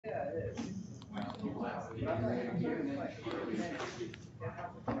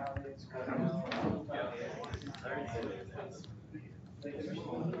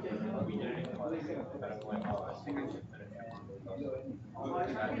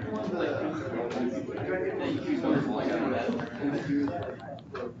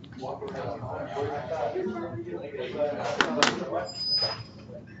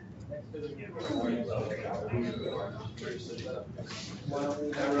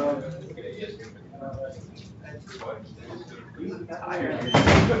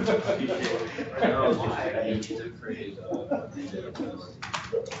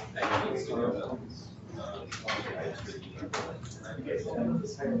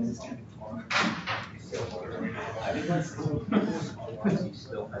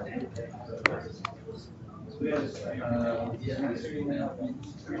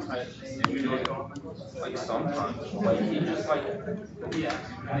Like sometimes, like he just like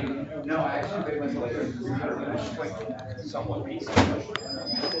no, I actually made myself like somewhat peaceful.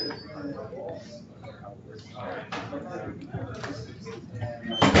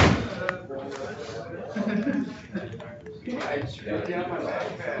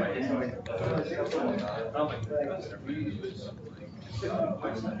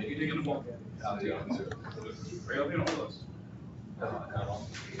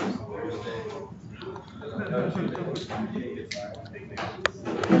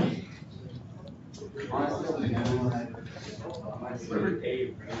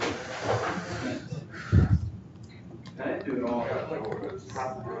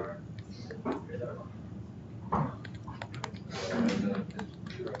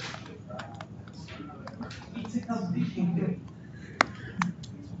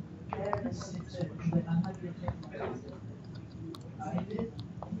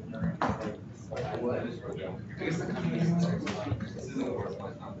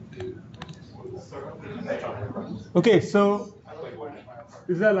 Okay, so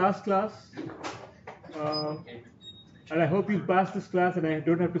this is our last class, and I hope you'll pass this class and I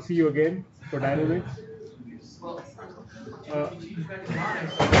don't have to see you again for dynamics.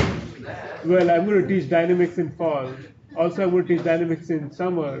 Well, I'm going to teach dynamics in fall. Also, I'm going to teach dynamics in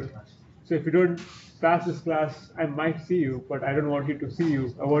summer. So if you don't pass this class, I might see you, but I don't want you to see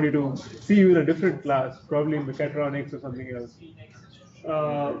you. I want you to see you in a different class, probably in mechatronics or something else.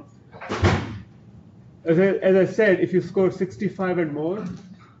 As I said, if you score 65 and more,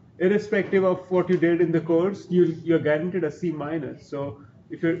 irrespective of what you did in the course, you're guaranteed a C minus. So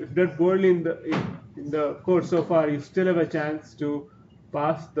if you're done poorly in the course so far, you still have a chance to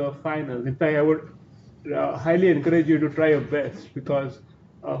pass the finals. In fact, I would highly encourage you to try your best, because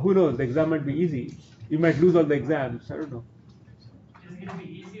who knows, the exam might be easy. You might lose all the exams. I don't know. Is it going to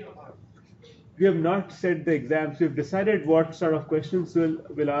be easy or hard? We have not set the exams. We've decided what sort of questions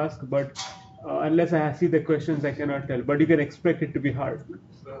we'll ask, but unless I see the questions, I cannot tell. But you can expect it to be hard.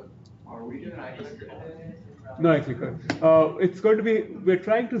 So, are we doing iClicker? No, iClicker. It's going to be. We're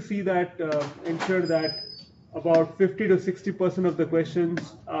trying to see that ensure that about 50 to 60% of the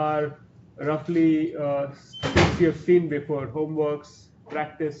questions are roughly things you have seen before: homeworks,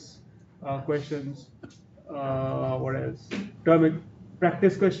 practice questions. What else?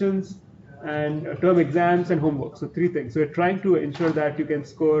 Practice questions and term exams and homework. So 3 things. So we're trying to ensure that you can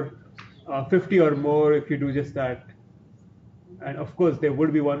score 50 or more if you do just that. And of course, there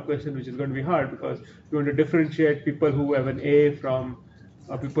would be one question which is going to be hard, because you want to differentiate people who have an A from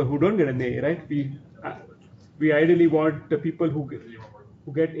people who don't get an A, right? We ideally want the people who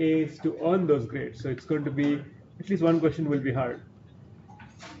get A's to earn those grades. So it's going to be, at least one question will be hard.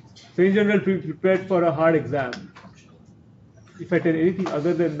 So in general, be prepared for a hard exam. If I tell anything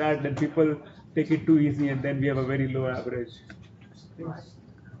other than that, then people take it too easy, and then we have a very low average.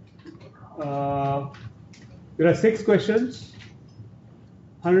 There are 6 questions,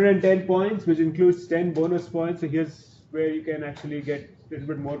 110 points, which includes 10 bonus points. So here's where you can actually get a little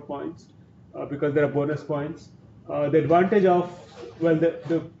bit more points because there are bonus points. The advantage of, well,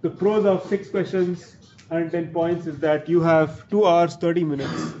 the pros of 6 questions, 110 points is that you have 2 hours, 30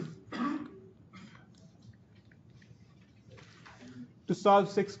 minutes to solve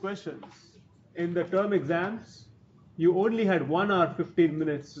 6 questions. In the term exams, you only had 1 hour, 15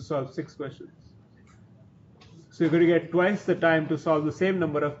 minutes to solve 6 questions. So you're going to get twice the time to solve the same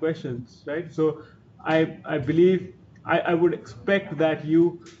number of questions, right? So I believe, I would expect that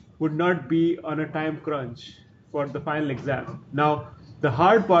you would not be on a time crunch for the final exam. Now, the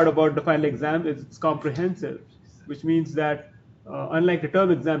hard part about the final exam is it's comprehensive, which means that unlike the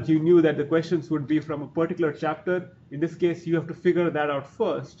term exams, you knew that the questions would be from a particular chapter. In this case, you have to figure that out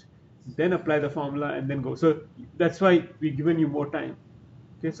first, then apply the formula, and then go. So that's why we've given you more time.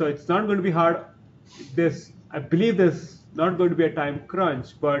 Okay, so it's not going to be hard I believe there's not going to be a time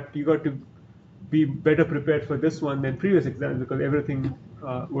crunch, but you got to be better prepared for this one than previous exams because everything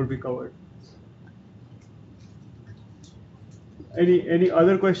would be covered. Any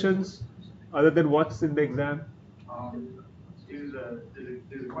other questions other than what's in the exam? Do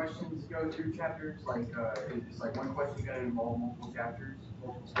the questions go through chapters? Like, is like one question going to involve multiple chapters,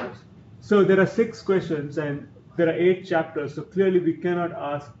 multiple steps? So there are 6 questions and there are 8 chapters. So clearly we cannot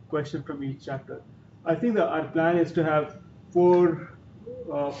ask question from each chapter. I think that our plan is to have 4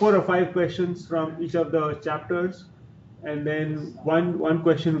 or 5 questions from each of the chapters, and then one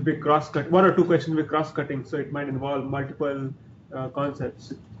question will be cross-cut. 1 or 2 questions will be cross-cutting. So it might involve multiple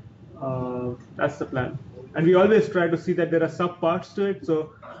concepts. That's the plan. And we always try to see that there are sub-parts to it.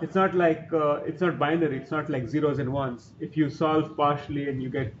 So it's not like, it's not binary. It's not like zeros and ones. If you solve partially and you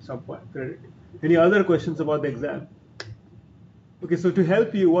get some credit. Any other questions about the exam? Okay, so to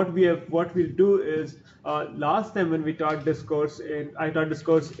help you, what we'll do is, last time when we taught this course I taught this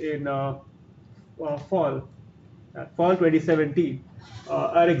course in fall 2017.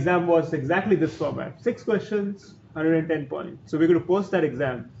 Our exam was exactly this format: 6 questions, 110 points. So we're going to post that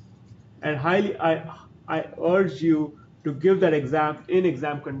exam, and I urge you to give that exam in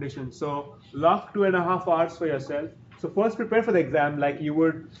exam conditions. So lock 2.5 hours for yourself. So first prepare for the exam like you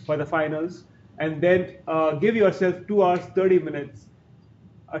would for the finals, and then give yourself 2 hours 30 minutes.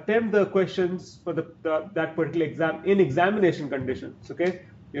 Attempt the questions for that particular exam in examination conditions. Okay,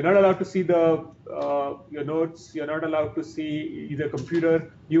 you're not allowed to see your notes. You're not allowed to see either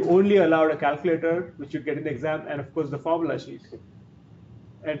computer. You only allowed a calculator, which you get in the exam, and of course the formula sheet.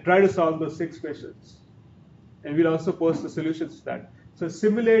 And try to solve those 6 questions. And we'll also post the solutions to that. So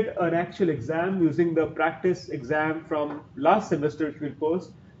simulate an actual exam using the practice exam from last semester, which we'll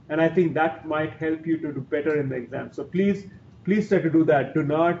post. And I think that might help you to do better in the exam. So please try to do that. Do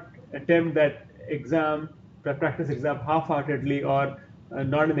not attempt that practice exam half-heartedly or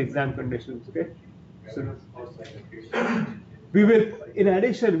not in exam conditions. Okay. So we will, in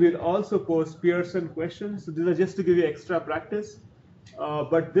addition, we'll also post Pearson questions. So these are just to give you extra practice.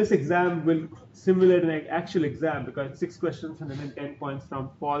 But this exam will simulate an actual exam because it's 6 questions and then 10 points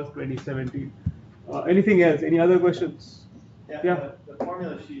from fall 2017. Anything else? Any other questions? Yeah. The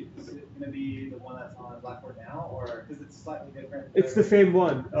formula sheet, is it going to be the one that's on Blackboard now, or because it's slightly different? It's the same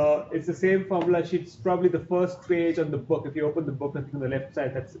one. It's the same formula sheet. It's probably the first page on the book. If you open the book, I think on the left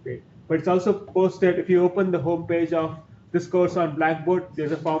side, that's the page. But it's also posted. If you open the home page of this course on Blackboard,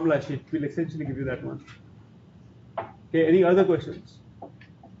 there's a formula sheet. We'll essentially give you that one. Okay. Any other questions?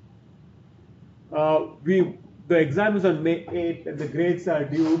 The exam is on May 8th and the grades are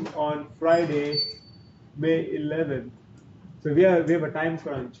due on Friday, May 11th. So we have a time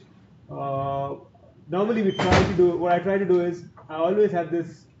crunch. Normally what I try to do is I always have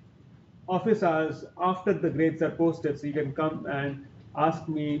this office hours after the grades are posted, so you can come and ask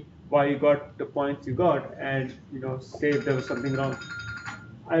me why you got the points you got and say if there was something wrong.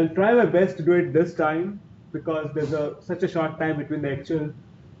 I'll try my best to do it this time because there's such a short time between the actual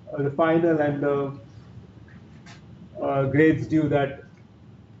the final and the grades due that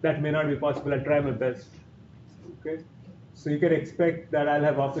may not be possible. I'll try my best. Okay, so you can expect that I'll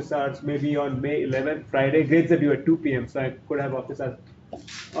have office hours maybe on May 11th, Friday. Grades are due at 2 p.m. so I could have office hours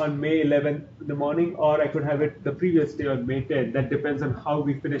on May 11th in the morning, or I could have it the previous day on May 10th. That depends on how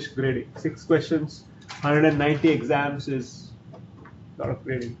we finish grading. 6 questions, 190 exams is a lot of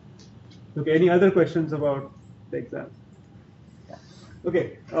grading. Okay, any other questions about the exam?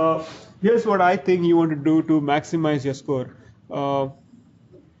 Okay, here's what I think you want to do to maximize your score.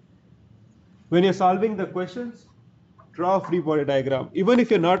 When you're solving the questions, draw a free body diagram. Even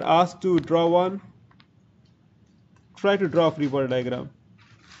if you're not asked to draw one, try to draw a free body diagram.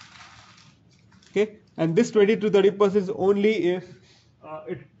 Okay, and this 20 to 30% is only if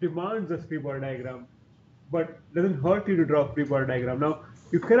it demands a free body diagram, but doesn't hurt you to draw a free body diagram. Now,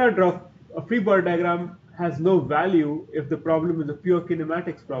 you cannot draw a free body diagram. Has no value if the problem is a pure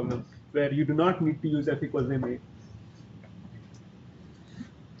kinematics problem where you do not need to use F equals ma.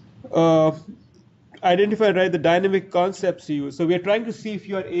 Identify and write the dynamic concepts you use. So we are trying to see if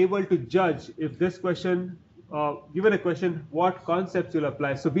you are able to judge if this question, given a question, what concepts you'll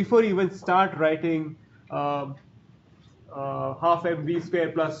apply. So before you even start writing half mv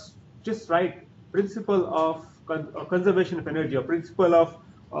square plus, just write principle of conservation of energy or principle of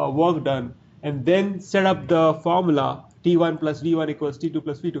work done, and then set up the formula T1 plus V1 equals T2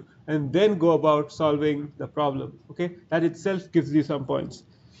 plus V2, and then go about solving the problem. Okay, that itself gives you some points.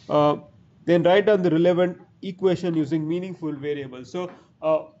 Then write down the relevant equation using meaningful variables. So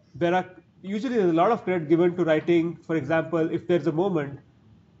there's a lot of credit given to writing, for example, if there's a moment,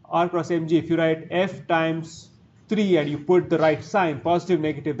 R cross mg, if you write f times 3 and you put the right sign, positive,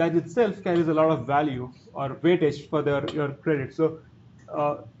 negative, that itself carries a lot of value or weightage for your credit. So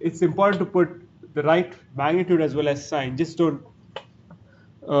it's important to put the right magnitude as well as sign. Just don't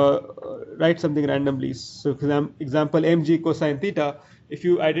write something randomly. So for example, mg cosine theta, if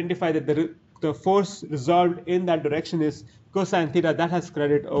you identify that the force resolved in that direction is cosine theta, that has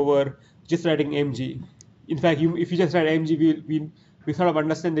credit over just writing mg. In fact, if you just write mg, we sort of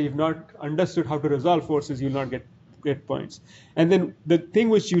understand that you've not understood how to resolve forces, you'll not get points. And then the thing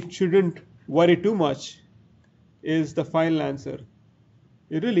which you shouldn't worry too much is the final answer.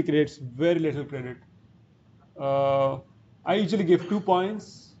 It really creates very little credit. I usually give 2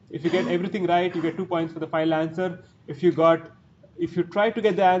 points. If you get everything right, you get 2 points for the final answer. If you try to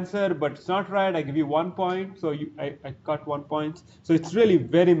get the answer but it's not right, I give you 1 point. So I cut 1 point. So it's really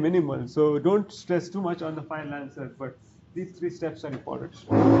very minimal. So don't stress too much on the final answer. But these 3 steps are important.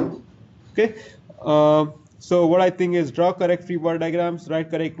 Okay. So what I think is draw correct free body diagrams, write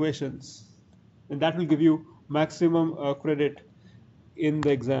correct equations, and that will give you maximum credit in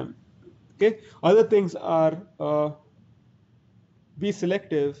the exam. Okay. Other things are be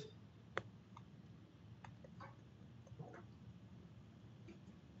selective.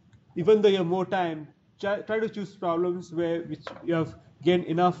 Even though you have more time, try to choose problems which you have gained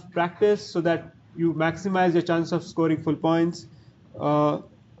enough practice so that you maximize your chance of scoring full points.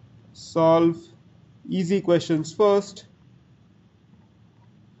 Solve easy questions first.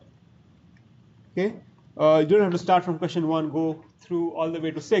 Okay. You don't have to start from question 1, go through all the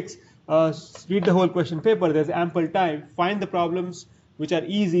way to 6. Read the whole question paper. There's ample time. Find the problems which are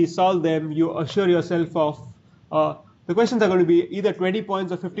easy, solve them. You assure yourself of the questions are going to be either 20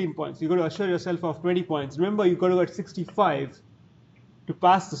 points or 15 points. You're going to assure yourself of 20 points. Remember, you've got to get 65 to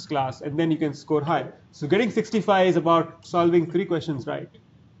pass this class, and then you can score high. So getting 65 is about solving 3 questions right?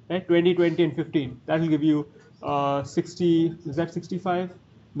 20, 20, and 15. That will give you 60. Is that 65?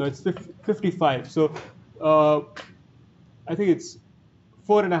 No, it's 55. So I think it's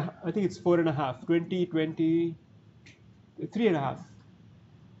 4.5. I think it's 4.5. 20, 20, 3.5.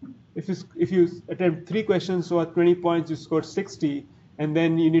 If you attempt 3 questions worth 20 points, you scored 60, and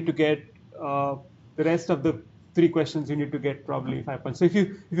then you need to get the rest of the 3 questions. You need to get probably 5 points. So if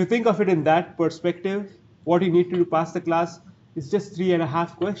you think of it in that perspective, what you need to do to pass the class is just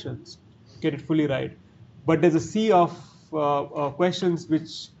 3.5 questions, get it fully right. But there's a sea of questions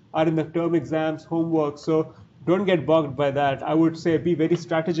which are in the term exams, homework. So don't get bogged by that. I would say be very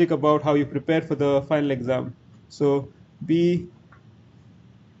strategic about how you prepare for the final exam. So be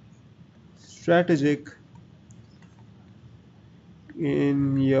strategic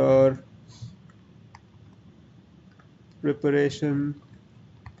in your preparation.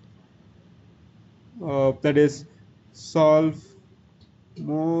 That is, solve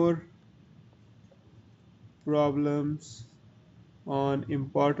more problems on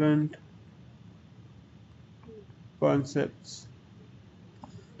important concepts.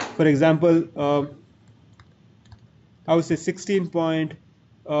 For example, I would say 16 point.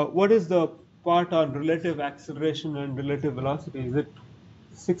 What is the part on relative acceleration and relative velocity? Is it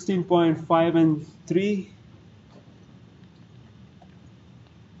 16.5 and 3?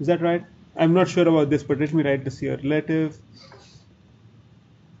 Is that right? I'm not sure about this, but let me write this here. Relative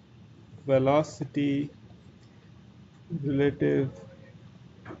velocity, relative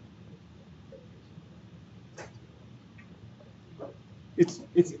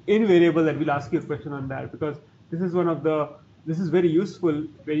it's invariable that we'll ask you a question on that, because this is very useful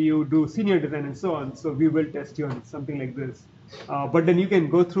when you do senior design and so on. So we will test you on something like this. But then you can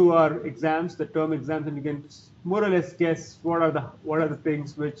go through our exams, the term exams, and you can more or less guess what are the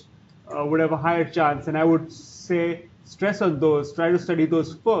things which would have a higher chance. And I would say stress on those. Try to study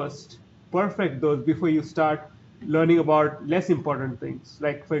those first, perfect those before you start learning about less important things.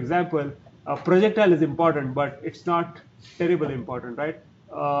 Like for example, projectile is important, but it's not terribly important, right?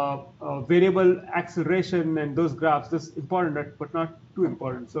 Variable acceleration and those graphs, this is important, but not too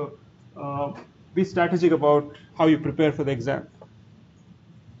important. So be strategic about how you prepare for the exam.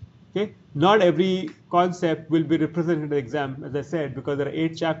 Okay, not every concept will be represented in the exam, as I said, because there are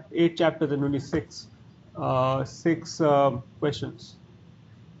 8 chapters and only 6 questions.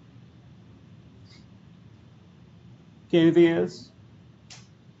 Okay, anything else?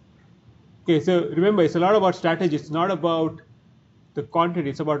 Okay, so remember, it's a lot about strategy. It's not about the quantity,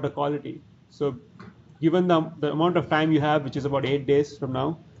 it's about the quality. So given the amount of time you have, which is about 8 days from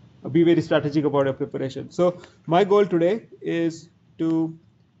now, be very strategic about your preparation. So my goal today is to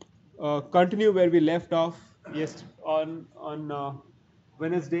continue where we left off on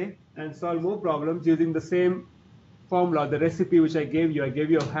Wednesday and solve more problems using the same formula, the recipe which I gave you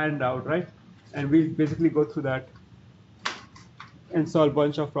a handout, right? And we'll basically go through that and solve a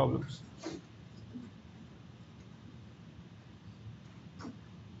bunch of problems.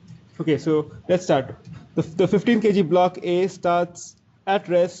 Okay, so let's start. The 15 kg block A starts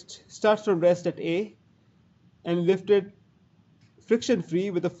from rest at A, and lifted friction free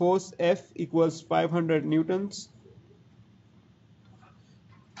with a force F equals 500 newtons.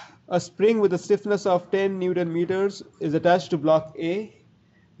 A spring with a stiffness of 10 Newton meters is attached to block A.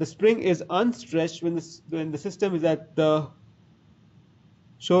 The spring is unstretched when the system is at the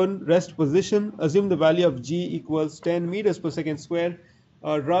shown rest position. Assume the value of G equals 10 meters per second square.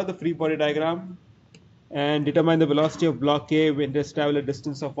 Draw the free body diagram and determine the velocity of block A when it has traveled a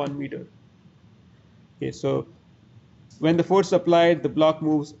distance of 1 meter. Okay, so when the force applied, the block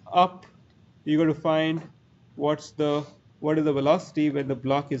moves up. You're going to find what is the velocity when the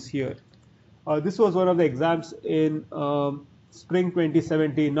block is here. This was one of the exams in spring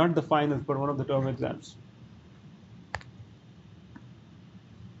 2017, not the finals, but one of the term exams.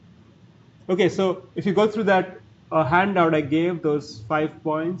 Okay, so if you go through that handout I gave, those 5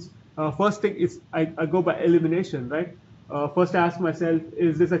 points, first thing is I go by elimination, right? First I ask myself,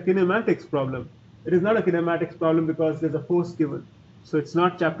 is this a kinematics problem? It is not a kinematics problem because there's a force given. So it's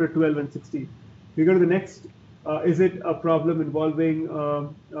not chapter 12 and 16. We go to the next, is it a problem involving,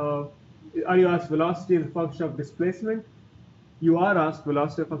 are you asked velocity as a function of displacement? You are asked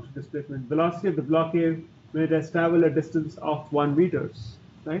velocity as a function of displacement. Velocity of the block A when it has traveled a distance of 1 meters,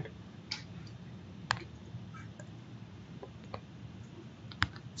 right?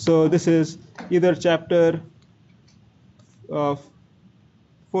 So this is either chapter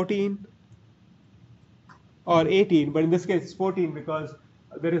 14 or 18, but in this case it's 14 because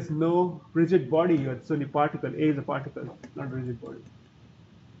there is no rigid body here. It's only particle. A is a particle, not a rigid body.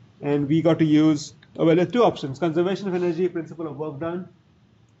 And we got to use, well, there are two options: conservation of energy, principle of work done.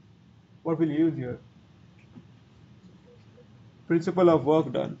 What will you use here? Principle of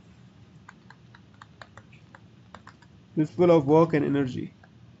work done. Principle of work and energy.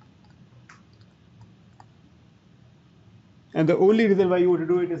 And the only reason why you would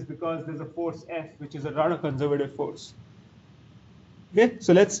do it is because there's a force F, which is a rather conservative force. Okay,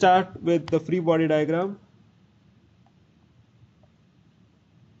 so let's start with the free body diagram.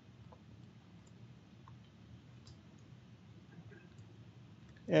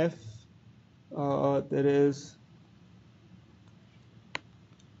 F, there is,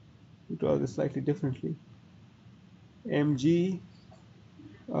 we draw this slightly differently. Mg,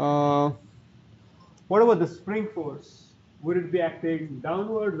 what about the spring force? Would it be acting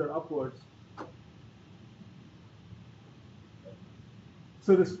downwards or upwards?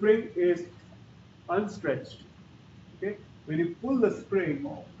 So the spring is unstretched. Okay? When you pull the spring,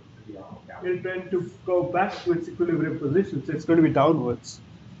 it'll tend to go back to its equilibrium position, so it's going to be downwards.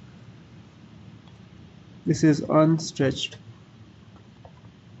 This is unstretched.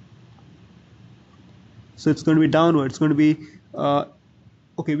 So it's going to be downward. It's going to be,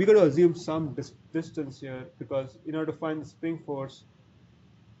 okay, we're going to assume some distance here because in order to find the spring force,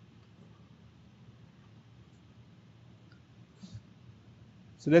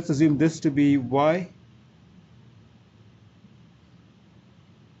 so let's assume this to be y.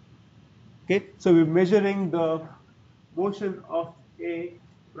 Okay, so we're measuring the motion of A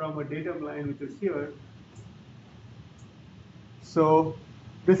from a datum line which is here. So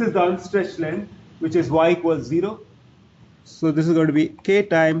this is the unstretched length, which is y equals 0. So this is going to be k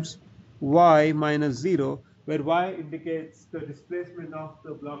times y minus 0, where y indicates the displacement of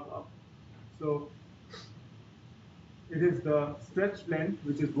the block up. So it is the stretched length,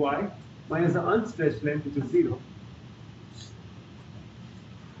 which is y, minus the unstretched length, which is 0.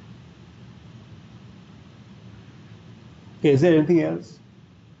 Okay, is there anything else?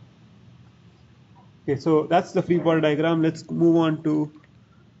 Okay, so that's the free body diagram. Let's move on to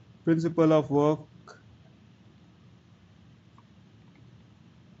principle of work.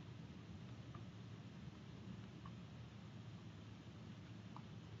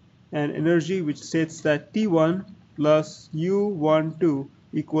 And energy, which states that T1 plus U12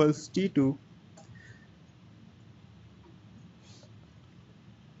 equals T2.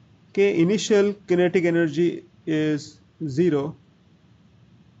 Okay, initial kinetic energy is 0.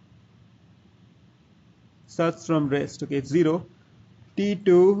 Starts from rest. Okay, it's 0.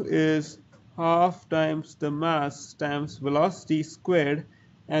 T2 is half times the mass times velocity squared,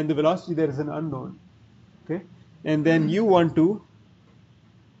 and the velocity there is an unknown. Okay, and then U12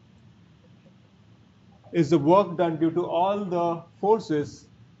 is the work done due to all the forces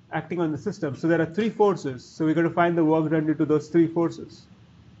acting on the system. So there are 3 forces. So we're going to find the work done due to those 3 forces.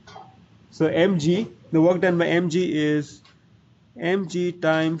 So mg, the work done by mg is mg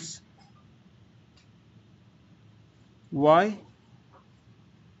times y.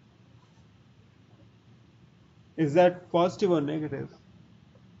 Is that positive or negative?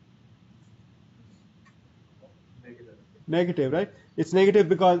 Negative. Negative, right? It's negative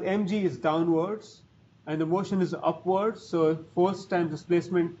because mg is downwards and the motion is upwards. So force times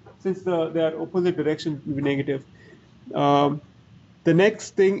displacement, since they are opposite direction, will be negative. The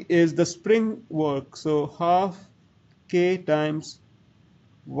next thing is the spring work. So half k times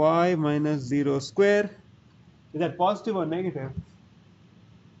y minus 0 square. Is that positive or negative?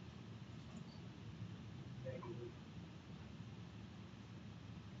 Negative.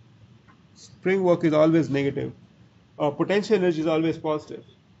 Spring work is always negative. Potential energy is always positive.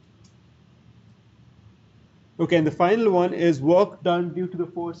 Okay, and the final one is work done due to the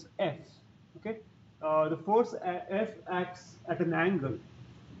force F. Okay, the force F acts at an angle.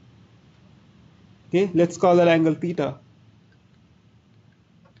 Okay, let's call that angle theta.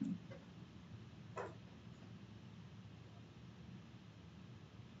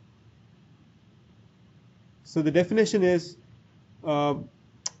 So the definition is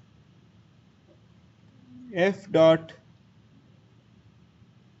F dot.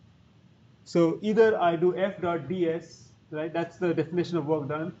 So either I do F dot ds, right? That's the definition of work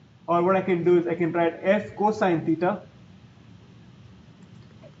done. Or what I can do is I can write F cosine theta.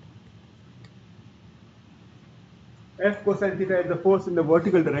 F cosine theta is the force in the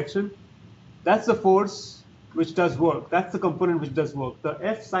vertical direction. That's the force which does work. That's the component which does work. The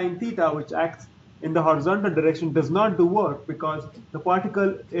F sine theta, which acts in the horizontal direction, does not do work because the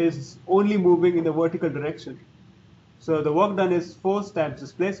particle is only moving in the vertical direction. So the work done is force times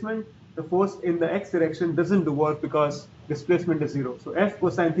displacement. The force in the x direction doesn't do work because displacement is 0. So F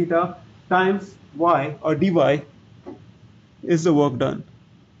cosine theta times y or dy is the work done.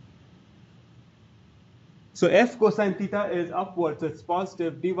 So F cosine theta is upward, so it's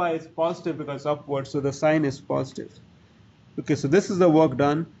positive. Dy is positive because it's upward, so the sign is positive. Okay, so this is the work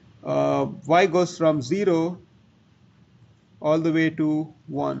done. Y goes from 0 all the way to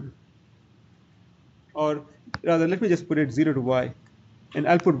 1. Or rather, let me just put it 0 to y. And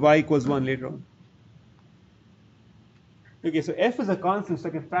I'll put y equals 1 later on. Okay, so F is a constant, so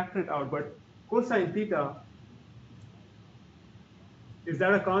I can factor it out. But cosine theta, is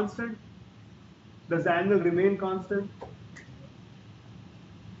that a constant? Does the angle remain constant?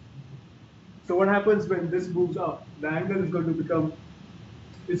 So what happens when this moves up? The angle is going to become,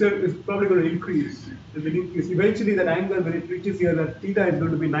 it's probably going to increase. Eventually that angle, when it reaches here, that theta is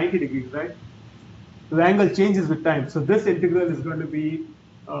going to be 90 degrees, right? So the angle changes with time. So this integral is going to be,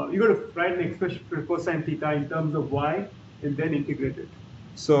 you're going to write an expression for cosine theta in terms of y and then integrate it.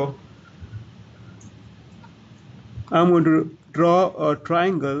 So I'm going to draw a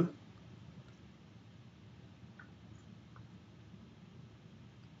triangle.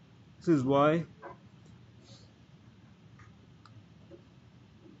 This is y.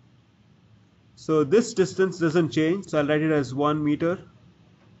 So this distance doesn't change, so I'll write it as 1 meter.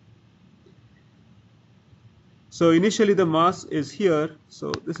 So initially the mass is here,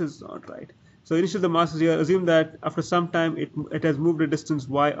 so this is not right. So initially the mass is here. Assume that after some time it has moved a distance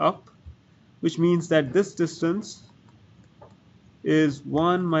y up, which means that this distance is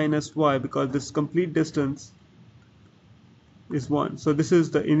 1 minus y because this complete distance is 1. So this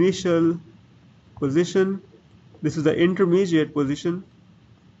is the initial position. This is the intermediate position.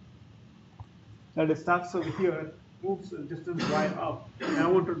 That it starts over here, moves the distance y up. And I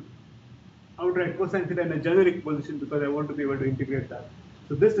want to write cosine theta in a generic position because I want to be able to integrate that.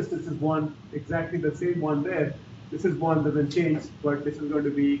 So this distance is 1, exactly the same one there. This is 1, doesn't change, but this is going to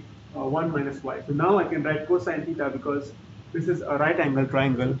be 1 minus y. So now I can write cosine theta because this is a right angle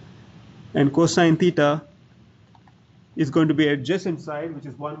triangle. And cosine theta is going to be adjacent side, which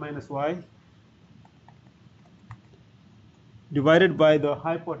is 1 minus y, divided by the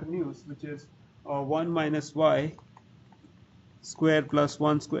hypotenuse, which is 1 minus y square plus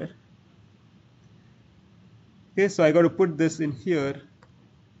 1 square. Okay, so I got to put this in here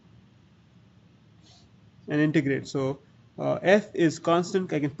and integrate. So f is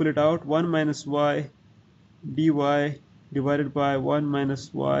constant, I can pull it out, 1 minus y dy divided by 1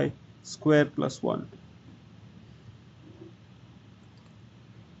 minus y square plus 1.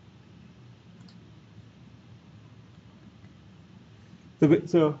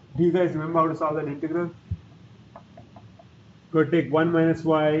 So do you guys remember how to solve that integral? Go take 1 minus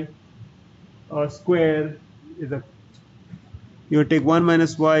y square is a, you take 1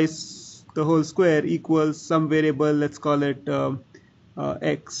 minus y the whole square equals some variable, let's call it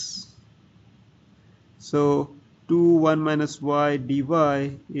x. So 2 1 minus y dy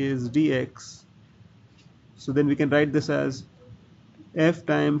is dx. So then we can write this as f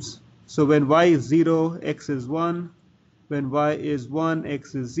times, so when y is 0, x is 1, when y is 1,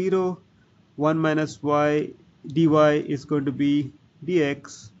 x is 0, 1 minus y dy is going to be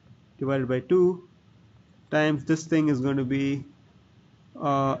dx divided by 2 times this thing is going to be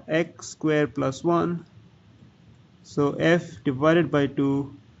x squared plus 1. So f divided by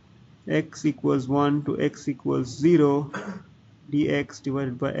 2, x equals 1 to x equals 0, dx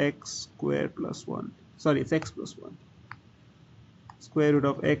divided by x squared plus 1. Sorry, it's x plus 1. Square root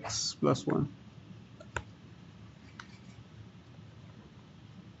of x plus 1.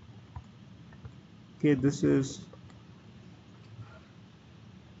 Okay, this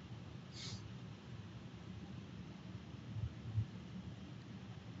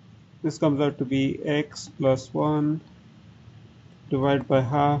comes out to be x plus 1 divided by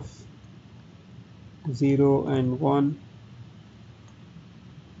half, 0 and 1.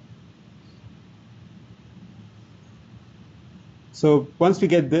 So once we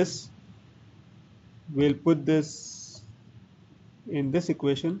get this, we'll put this in this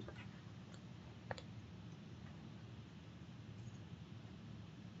equation.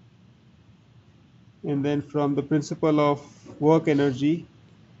 And then from the principle of work energy,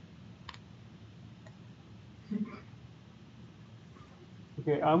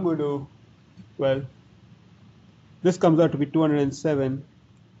 okay, I'm going to, well, this comes out to be 207.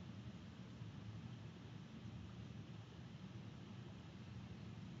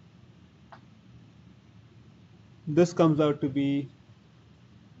 This comes out to be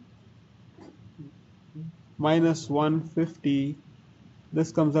minus 150.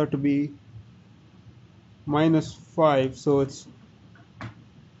 This comes out to be minus 5. So it's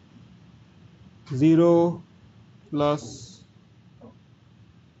 0 plus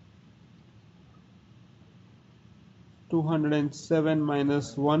 207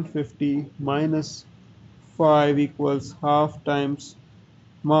 minus 150 minus 5 equals half times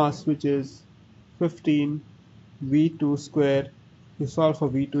mass, which is 15 V2 square. You solve for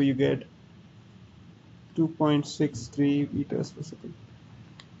V2, you get 2.63 meters per second.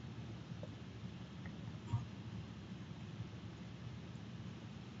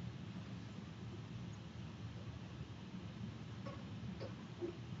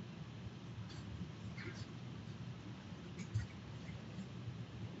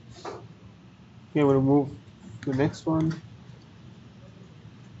 Okay, we'll move to the next one.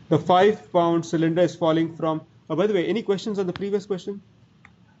 The 5-pound cylinder is falling from. Oh, by the way, any questions on the previous question?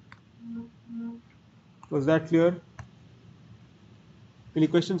 Was that clear? Any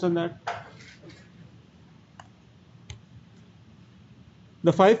questions on that?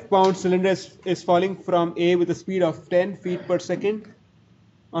 The 5-pound cylinder is falling from A with a speed of 10 feet per second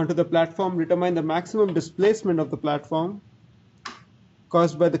onto the platform. Determine the maximum displacement of the platform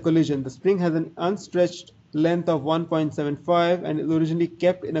caused by the collision. The spring has an unstretched length of 1.75 and is originally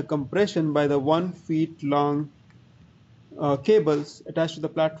kept in a compression by the 1 feet long cables attached to the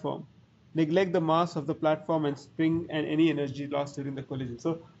platform. Neglect the mass of the platform and spring and any energy lost during the collision.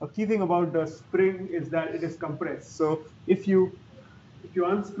 So a key thing about the spring is that it is compressed. So if you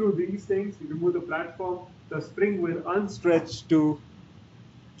unscrew these things, you remove the platform, the spring will unstretch to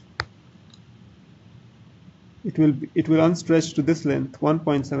it will unstretch to this length,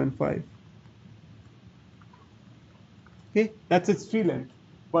 1.75. Okay, that's its free length,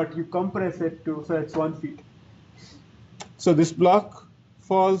 but you compress it to, so it's 1 feet. So this block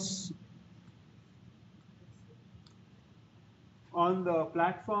falls on the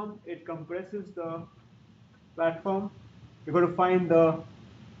platform, it compresses the platform. You're going to find the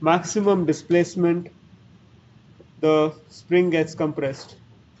maximum displacement, the spring gets compressed.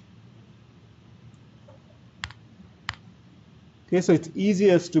 Okay, so it's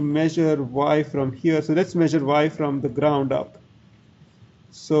easiest to measure y from here. So let's measure y from the ground up.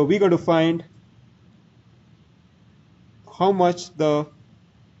 So we got to find how much the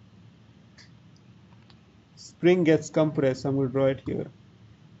spring gets compressed. I'm going to draw it here.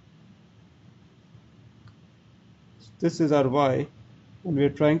 This is our y, and we're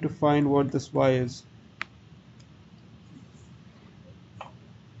trying to find what this y is.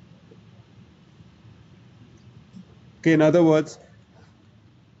 Okay, in other words,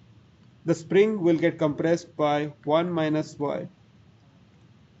 the spring will get compressed by 1 minus y.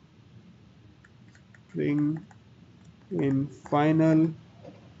 Spring in final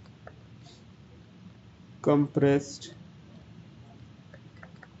compressed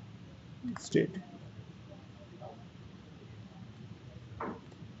state.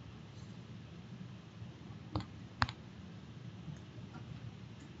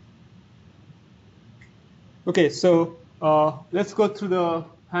 Okay, so let's go through the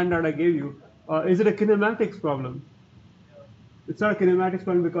handout I gave you. Is it a kinematics problem? It's not a kinematics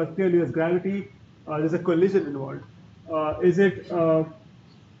problem because clearly there's gravity, there's a collision involved. Is it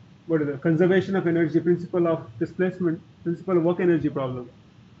what is it? Conservation of energy, principle of displacement, principle of work energy problem?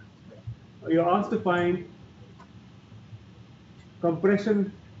 You're asked to find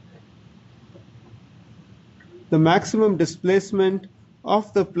compression, the maximum displacement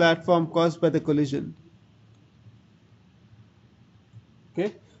of the platform caused by the collision.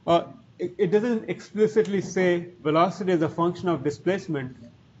 Okay, it doesn't explicitly say velocity is a function of displacement,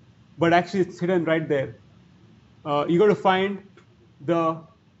 but actually it's hidden right there. You got to find the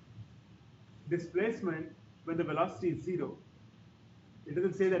displacement when the velocity is 0. It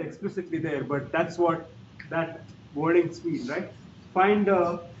doesn't say that explicitly there, but that's what that wording means, right? Find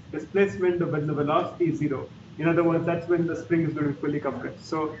the displacement when the velocity is 0. In other words, that's when the spring is going to be fully compressed.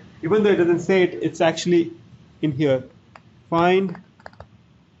 So even though it doesn't say it, it's actually in here. Find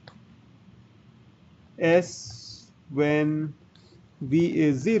S when V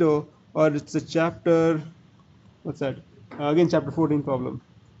is 0, or it's a chapter, what's that? Again, chapter 14 problem.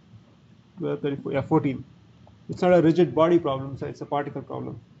 34, yeah, 14. It's not a rigid body problem, so it's a particle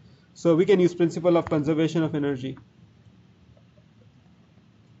problem. So we can use principle of conservation of energy.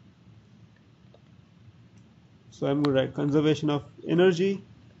 So I'm going to write conservation of energy.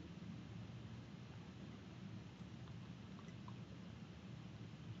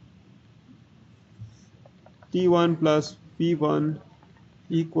 T1 plus V1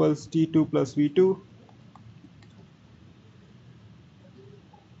 equals T2 plus V2.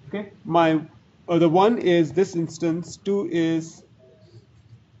 Okay, the 1 is this instance, 2 is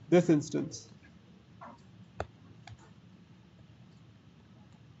this instance.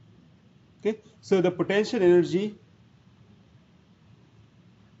 Okay, so the potential energy.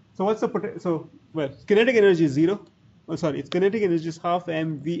 So what's the potential? So well, kinetic energy is 0. Oh, sorry, its kinetic energy is half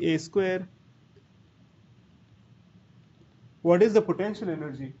mVa square. What is the potential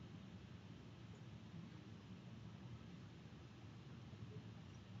energy?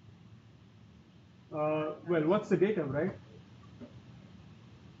 Well, what's the datum, right?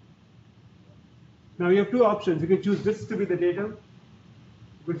 Now you have two options. You can choose this to be the datum,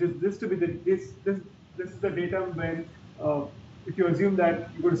 which is this to be the this is the datum when if you assume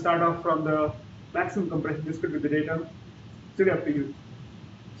that you're going to start off from the maximum compression, this could be the datum. It's really up to you.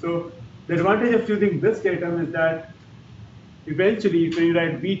 So the advantage of choosing this datum is that eventually, when you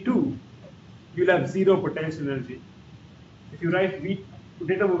write V2, you'll have 0 potential energy. If you write V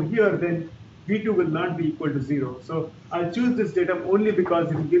datum over here, then V2 will not be equal to 0. So I'll choose this datum only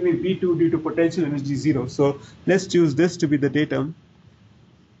because it will give me V2 due to potential energy 0. So let's choose this to be the datum.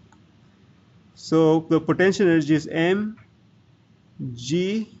 So the potential energy is mg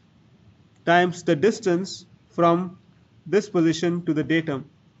times the distance from this position to the datum.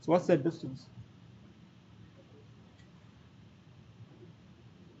 So what's that distance?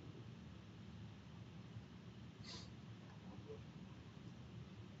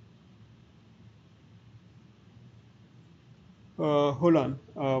 Hold on.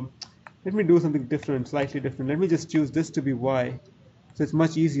 Let me do something different, slightly different. Let me just choose this to be y. So it's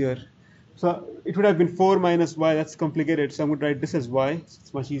much easier. So it would have been 4 minus y. That's complicated. So I'm going to write this as y. So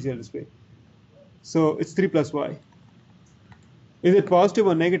it's much easier this way. So it's 3 plus y. Is it positive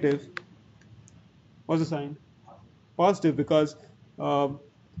or negative? What's the sign? Positive, because above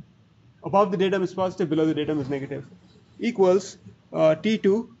the datum is positive, below the datum is negative. Equals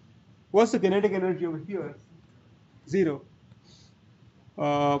T2. What's the kinetic energy over here? 0.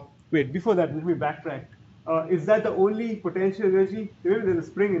 Wait, before that, let me backtrack. Is that the only potential energy? Remember, there's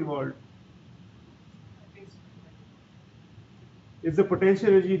a spring involved. Is the potential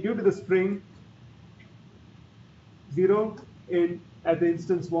energy due to the spring 0 at the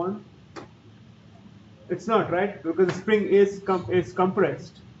instance 1? It's not, right? Because the spring is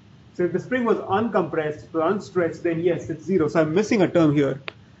compressed. So if the spring was uncompressed, unstretched, then yes, it's 0. So I'm missing a term here.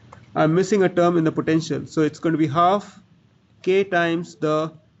 I'm missing a term in the potential. So it's going to be half k times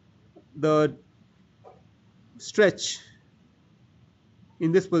the stretch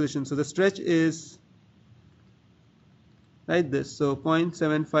in this position. So the stretch is like this, so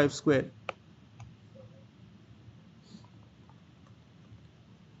 0.75 square.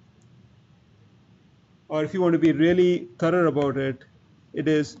 Or if you want to be really thorough about it, it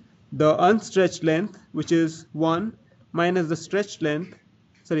is the unstretched length, which is 1, minus the stretched length,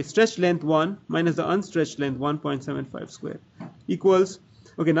 stretched length 1 minus the unstretched length 1.75 square equals,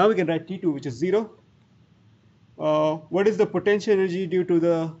 okay, now we can write T2, which is 0. What is the potential energy due to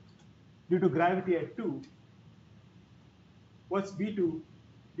gravity at 2? What's V2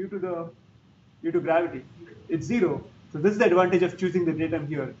 due to the due to gravity. It's 0. So this is the advantage of choosing the datum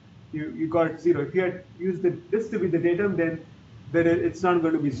here. You got 0. If you had used this to be the datum, then it's not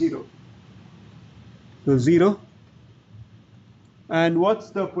going to be 0. So 0. And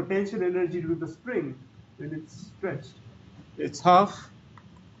what's the potential energy to the spring when it's stretched? It's half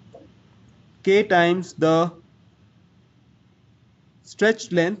k times the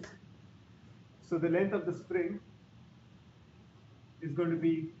stretched length. So the length of the spring is going to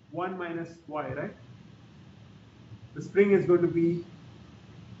be 1 minus y, right? The spring is going to be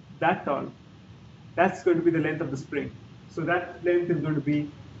that tall. That's going to be the length of the spring. So that length is going to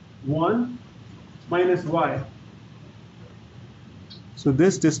be 1 minus y. So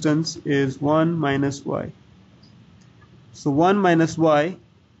this distance is 1 minus y. So 1 minus y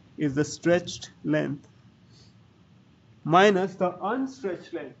is the stretched length minus the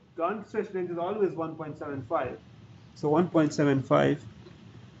unstretched length. The unstretched length is always 1.75. So 1.75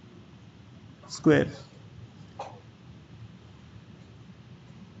 square.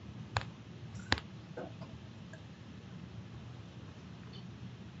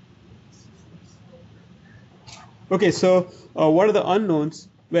 Okay, so what are the unknowns?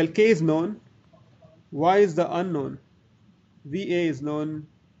 Well, k is known, y is the unknown, VA is known.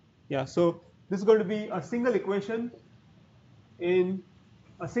 Yeah, so this is going to be a single equation in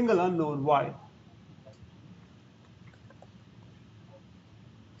a single unknown y.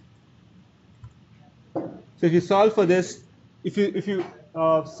 So if you solve for this, if you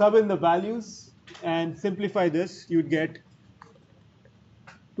sub in the values and simplify this, you'd get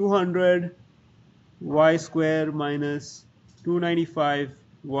 200 y square minus 295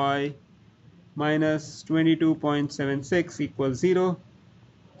 y minus 22.76 equals 0.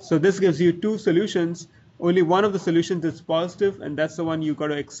 So this gives you two solutions. Only one of the solutions is positive, and that's the one you got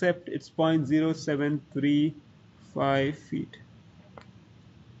to accept. It's 0.0735 feet.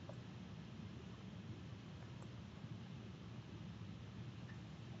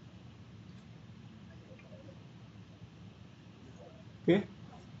 Okay.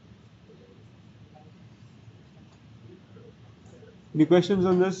 Any questions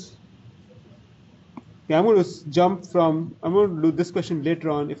on this? Okay, I'm going to I'm going to do this question later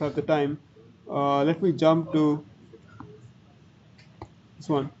on if I have the time. Let me jump to this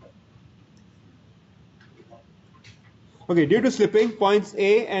one. Okay, due to slipping, points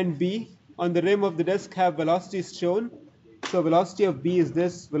A and B on the rim of the disk have velocities shown. So velocity of B is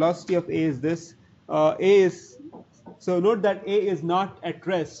this, velocity of A is this. So note that A is not at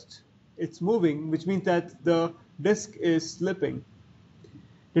rest, it's moving, which means that the disk is slipping.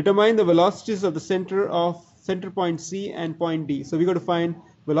 Determine the velocities of the center point C and point D. So we got to find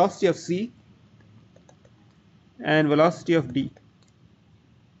velocity of C and velocity of D.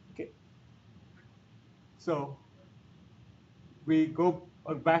 Okay. So we go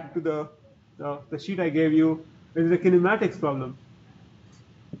back to the sheet I gave you. This is a kinematics problem.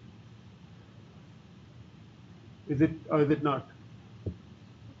 Is it or is it not?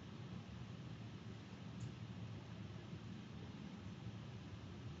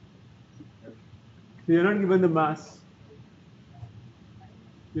 So you're not given the mass.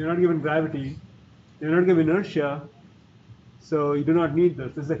 You're not given gravity. You're not given inertia. So you do not need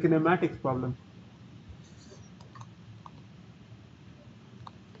this. This is a kinematics problem.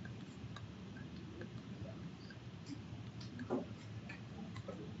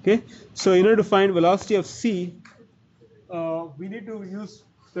 Okay, so in order to find velocity of C, we need to use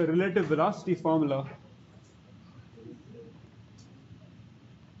the relative velocity formula.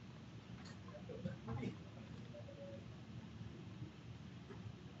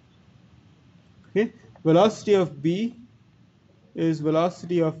 Okay, velocity of B is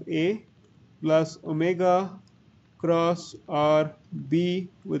velocity of A plus omega cross RB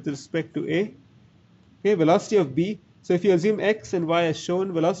with respect to A. Okay, velocity of B. So if you assume x and y as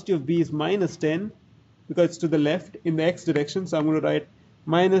shown, velocity of B is minus 10 because it's to the left in the x direction. So I'm going to write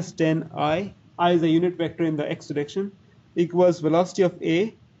minus 10I. I is a unit vector in the x direction, equals velocity of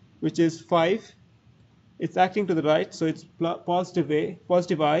A, which is 5. It's acting to the right, so it's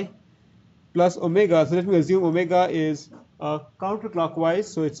positive I, plus omega. So let me assume omega is counterclockwise,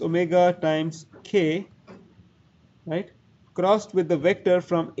 so it's omega times k, right? Crossed with the vector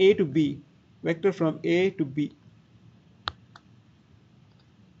from A to B. Vector from A to B.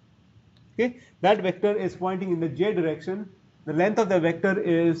 Okay, that vector is pointing in the j direction. The length of the vector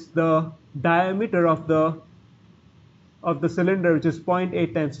is the diameter of the cylinder, which is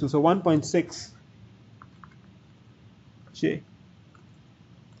 0.8 times 2, so 1.6 j.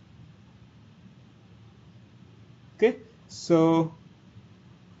 Okay, so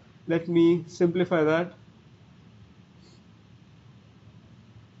let me simplify that.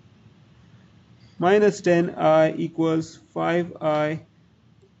 minus 10I equals 5I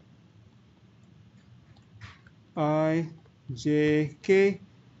I j k.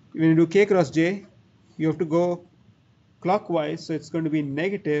 When you do k cross j, you have to go clockwise, so it's going to be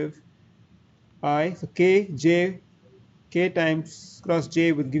negative I. So k times cross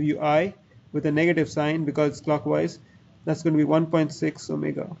j will give you I with a negative sign because it's clockwise. That's going to be 1.6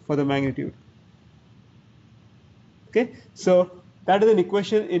 omega for the magnitude. Okay, so that is an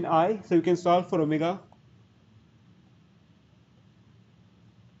equation in I, so you can solve for omega.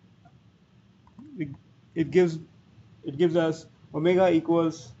 It gives us omega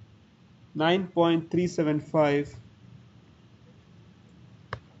equals 9.375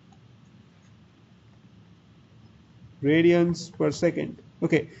 radians per second.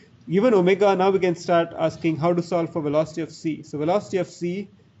 Okay, given omega, now we can start asking how to solve for velocity of c. So velocity of c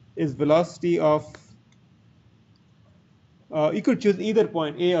is velocity of, you could choose either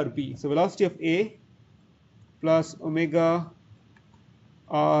point A or B. So velocity of A plus omega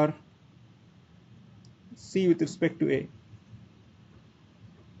r c with respect to A.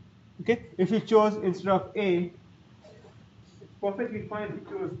 Okay, if you chose instead of A, it's perfectly fine if you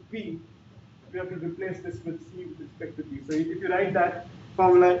chose B. We have to replace this with c with respect to B. So if you write that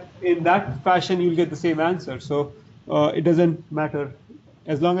formula in that fashion, you'll get the same answer. So it doesn't matter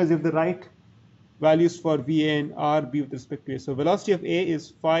as long as you have the right values for VA and RB with respect to A. So velocity of A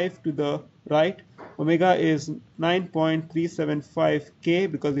is 5 to the right. Omega is 9.375 k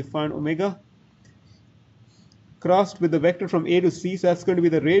because we found omega. Crossed with the vector from A to C, so that's going to be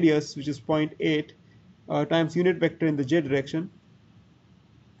the radius, which is 0.8 times unit vector in the j direction.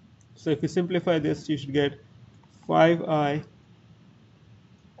 So if you simplify this, you should get 5I.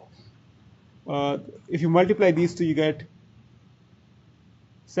 If you multiply these two, you get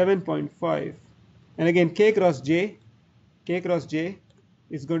 7.5. And again, k cross j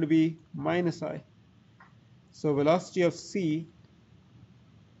is going to be minus I. So velocity of c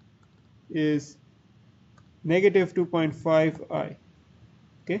is negative 2.5 I.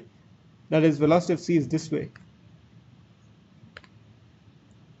 Okay, that is velocity of c is this way.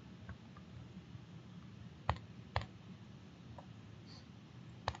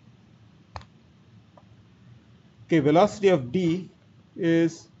 Okay, velocity of d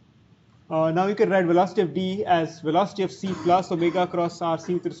is, now you can write velocity of d as velocity of c plus omega cross rc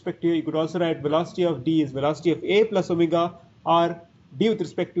with respect to A. You could also write velocity of d is velocity of A plus omega r d with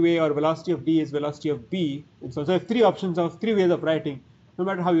respect to A, or velocity of d is velocity of B. And so I have three options of three ways of writing. No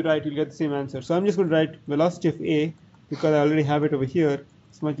matter how you write, you'll get the same answer. So I'm just going to write velocity of A because I already have it over here.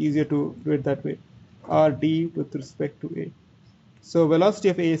 It's much easier to do it that way. Rd with respect to A. So velocity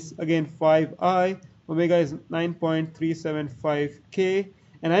of A is again 5I. Omega is 9.375 k,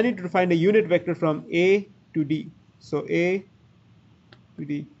 and I need to find a unit vector from A to D. So A to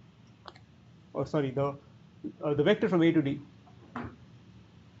D, or sorry, the vector from A to D.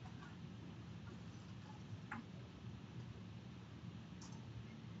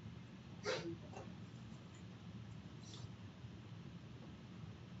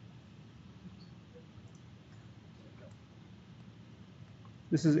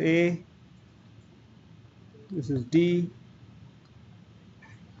 This is A, this is D.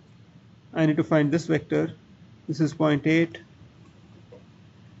 I need to find this vector. This is 0.8.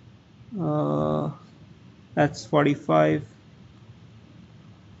 That's 45.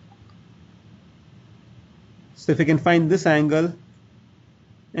 So if I can find this angle,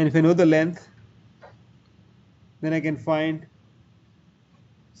 and if I know the length, then I can find,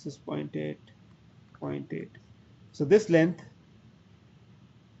 this is 0.8, 0.8. So this length,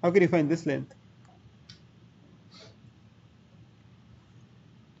 how can you find this length?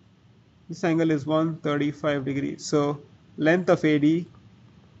 This angle is 135 degrees. So length of AD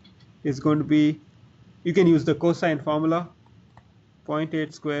is going to be, you can use the cosine formula,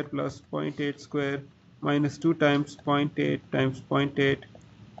 0.8 square plus 0.8 square minus 2 times 0.8 times 0.8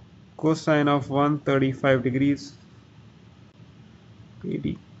 cosine of 135 degrees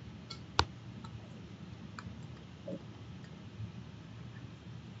AD.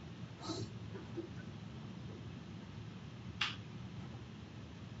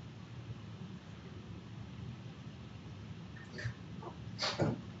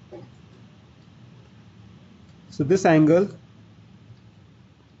 So this angle,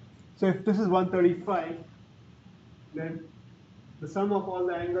 so if this is 135, then the sum of all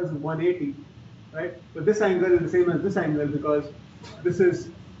the angles is 180, right? But this angle is the same as this angle because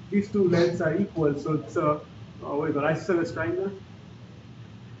these two lengths are equal. So it's a what is it, isosceles triangle.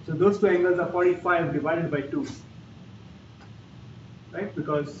 So those two angles are 45 divided by 2, right?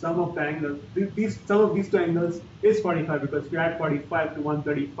 Because sum of the angles, sum of these two angles is 45, because if you add 45 to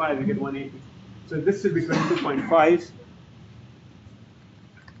 135, you get 180. So this should be 22.5.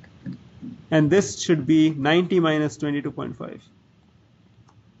 And this should be 90 minus 22.5.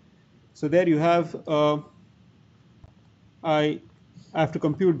 So there you have, I have to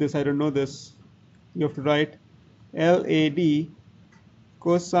compute this, I don't know this. You have to write LAD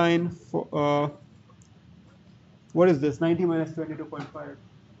cosine for, what is this, 90 minus 22.5?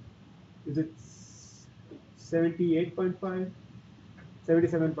 Is it 78.5?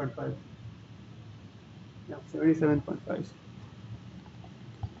 77.5. Yeah, 77.5.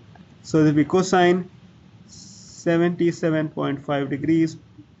 So this will be cosine 77.5 degrees,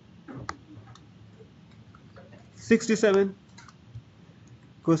 67,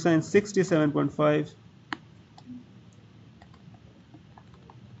 cosine 67.5.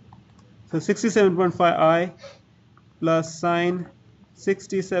 So 67.5i plus sine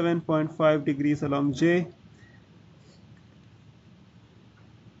 67.5 degrees along J.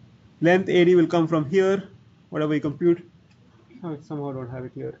 Length AD will come from here, whatever you compute. Oh, somehow don't have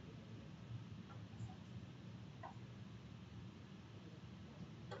it here.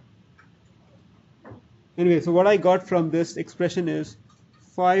 Anyway, so what I got from this expression is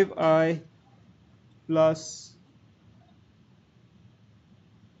 5i plus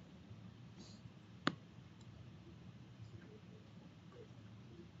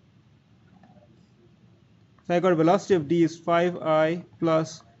so I got velocity of d is 5i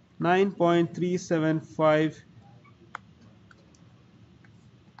plus 9.375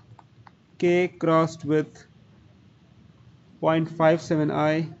 k crossed with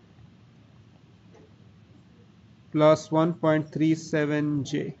 0.57i plus 1.37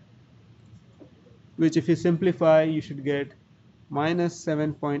 j, which if you simplify you should get minus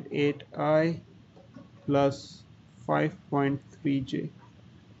 7.8 I plus 5.3 j.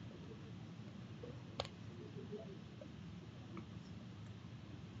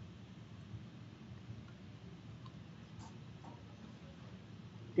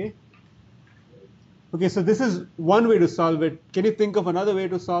 Okay. Okay, so this is one way to solve it. Can you think of another way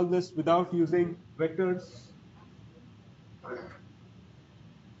to solve this without using vectors?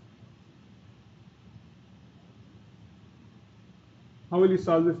 How will you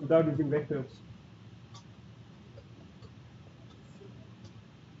solve this without using vectors?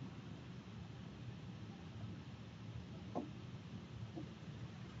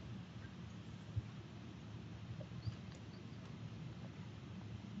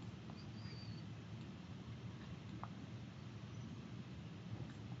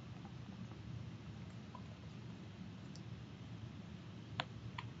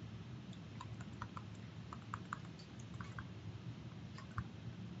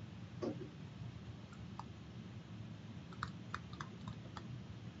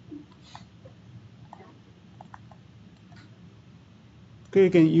 Okay, you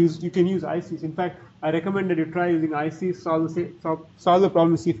can use ICs. In fact, I recommend that you try using ICs, solve the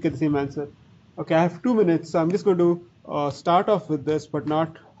problem, see if you get the same answer. Okay, I have 2 minutes, so I'm just going to start off with this, but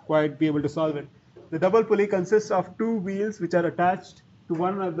not quite be able to solve it. The double pulley consists of 2 wheels which are attached to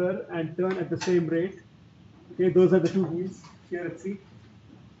one another and turn at the same rate. Okay, those are the 2 wheels here at C.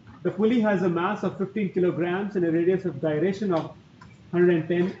 The pulley has a mass of 15 kilograms and a radius of gyration of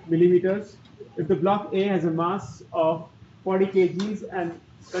 110 millimeters. If the block A has a mass of 40 kgs and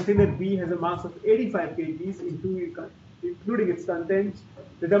container B has a mass of 85 kgs, including its contents,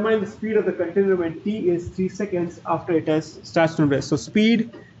 determine the speed of the container when t is 3 seconds after it has starts to rest. So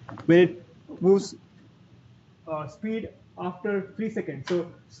speed when it moves, speed after 3 seconds. So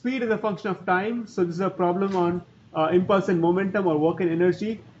speed is a function of time. So this is a problem on impulse and momentum or work and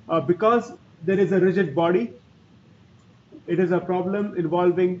energy. Because there is a rigid body, it is a problem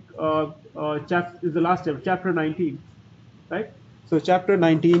involving is the last chapter, chapter 19, right? So chapter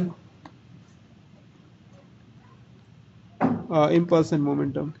 19, impulse and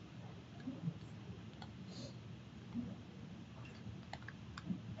momentum.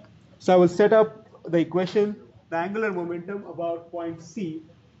 So I will set up the equation, the angular momentum about point C.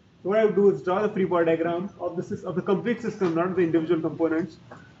 So what I will do is draw the free body diagram of the complete system, not the individual components.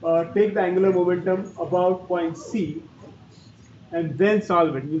 Take the angular momentum about point C, and then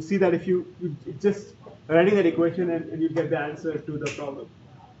solve it. You'll see that if you just writing that equation and you get the answer to the problem.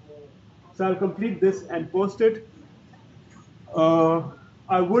 So I'll complete this and post it.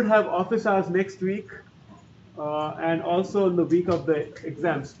 I would have office hours next week and also in the week of the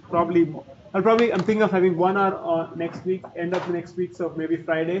exams. I'm thinking of having 1 hour on next week, end of the next week, so maybe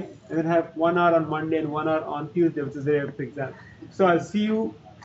Friday, and then have 1 hour on Monday and 1 hour on Tuesday, which is the day of the exam. So I'll see you